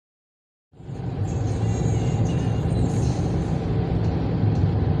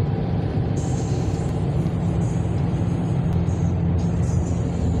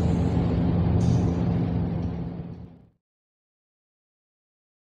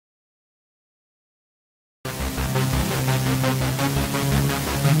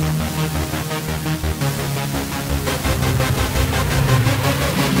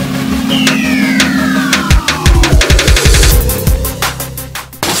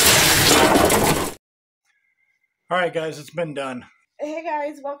All right, guys, it's been done. Hey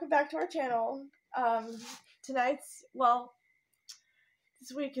guys, welcome back to our channel. This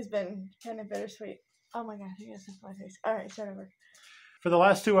week has been kind of bittersweet. Oh my god, I think that's my face. All right, start over. For the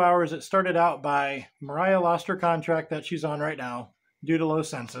last 2 hours, it started out by Mariah lost her contract that she's on right now due to low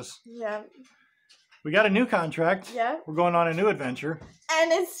census. Yeah. We got a new contract. Yeah. We're going on a new adventure.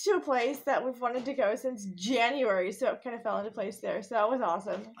 And it's to a place that we've wanted to go since January, so it kind of fell into place there. So that was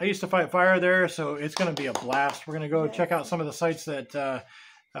awesome. I used to fight fire there, so it's going to be a blast. We're going to go check out some of the sites that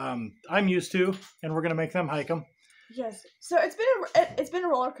I'm used to, and we're going to make them hike them. Yes. So it's been a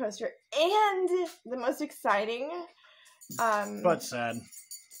roller coaster, and the most exciting, but sad,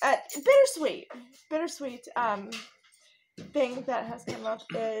 bittersweet thing that has come up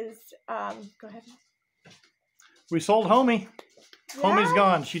is go ahead. We sold Homie. Yeah. Homie's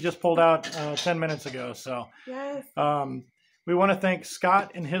gone. She just pulled out 10 minutes ago. So yes. We want to thank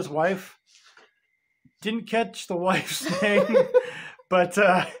Scott and his wife. Didn't catch the wife's name, but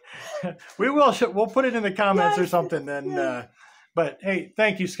we'll put it in the comments or something. Then, but hey,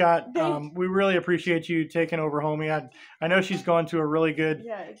 thank you, Scott. We really appreciate you taking over Homie. I know she's going to a really good.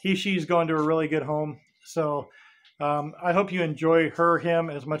 She's going to a really good home. So I hope you enjoy him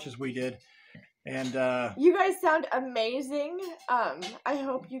as much as we did. And you guys sound amazing. I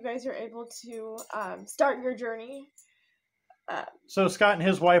hope you guys are able to start your journey. So Scott and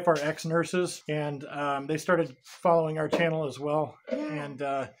his wife are ex-nurses, and they started following our channel as well. Yeah. And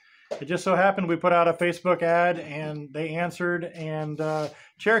it just so happened we put out a Facebook ad, and they answered. And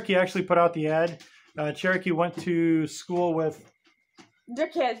Cherokee actually put out the ad. Cherokee went to school with their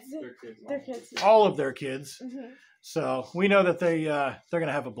kids. All of their kids. Mm-hmm. So we know that they're going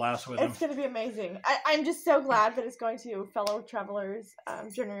to have a blast with them. It's going to be amazing. I'm just so glad that it's going to fellow travelers,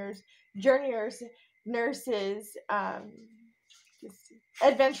 journeyers, nurses,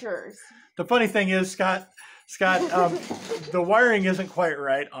 adventurers. The funny thing is, Scott, the wiring isn't quite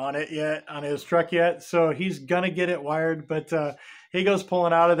right on it yet, on his truck yet. So he's going to get it wired, but he goes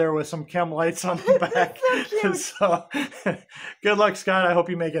pulling out of there with some chem lights on the back. So good luck, Scott. I hope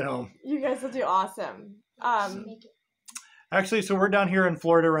you make it home. You guys will do awesome. Actually, so we're down here in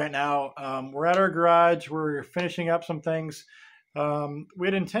Florida right now. We're at our garage. We're finishing up some things. We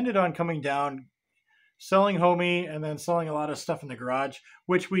had intended on coming down, selling Homie, and then selling a lot of stuff in the garage,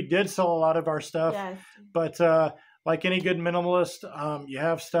 which we did sell a lot of our stuff. Yes. But like any good minimalist, you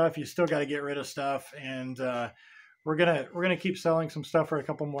have stuff, you still got to get rid of stuff. And we're gonna keep selling some stuff for a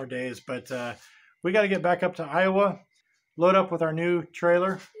couple more days. But we got to get back up to Iowa, load up with our new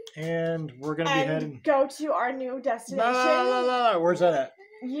trailer. And we're going to be heading... go to our new destination. No. Where's that at?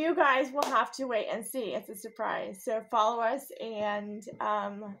 You guys will have to wait and see. It's a surprise. So follow us and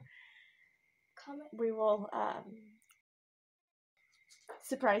comment. We will...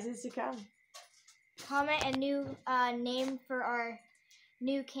 surprises to come. Comment a new name for our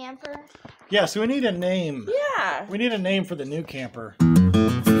new camper. Yeah, so we need a name. Yeah. We need a name for the new camper.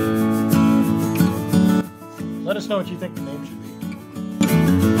 Let us know what you think the name should be.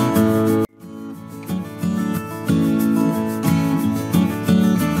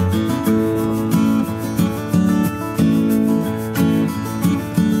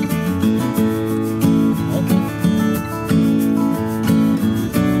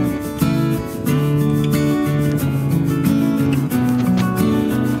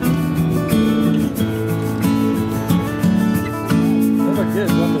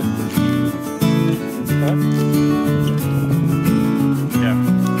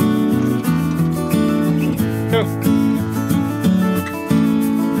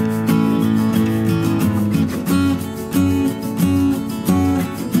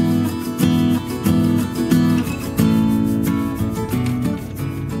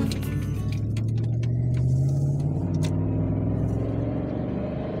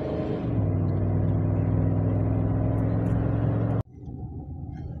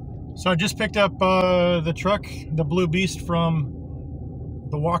 So I just picked up the truck, the Blue Beast, from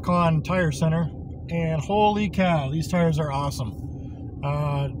the Walk-On Tire Center, and holy cow, these tires are awesome.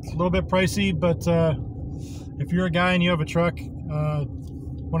 It's a little bit pricey, but if you're a guy and you have a truck,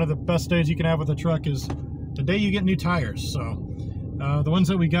 one of the best days you can have with a truck is the day you get new tires. So the ones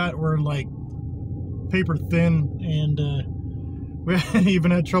that we got were like paper thin, and we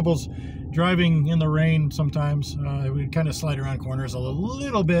even had troubles driving in the rain sometimes. We kind of slide around corners a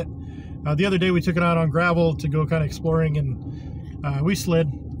little bit. The other day we took it out on gravel to go kind of exploring, and we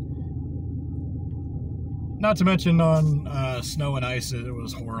slid. Not to mention on snow and ice, it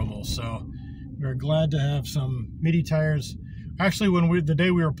was horrible. So we're glad to have some meaty tires. Actually, the day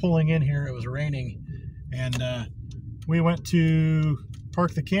we were pulling in here, it was raining, and we went to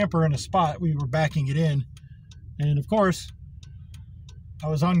park the camper in a spot. We were backing it in, And of course, I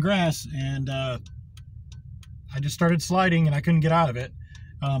was on grass and I just started sliding and I couldn't get out of it.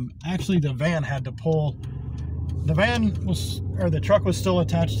 Actually, the van had to pull. The truck was still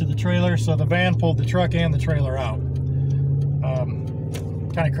attached to the trailer, so the van pulled the truck and the trailer out.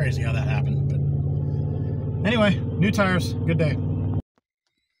 Kind of crazy how that happened. But anyway, new tires, good day.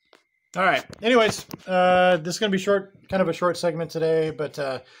 All right. Anyways, this is going to be short, kind of a short segment today, but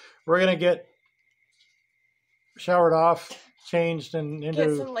we're going to get showered off, changed, and into...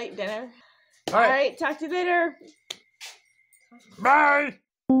 Get some late dinner. All right. Talk to you later. Bye.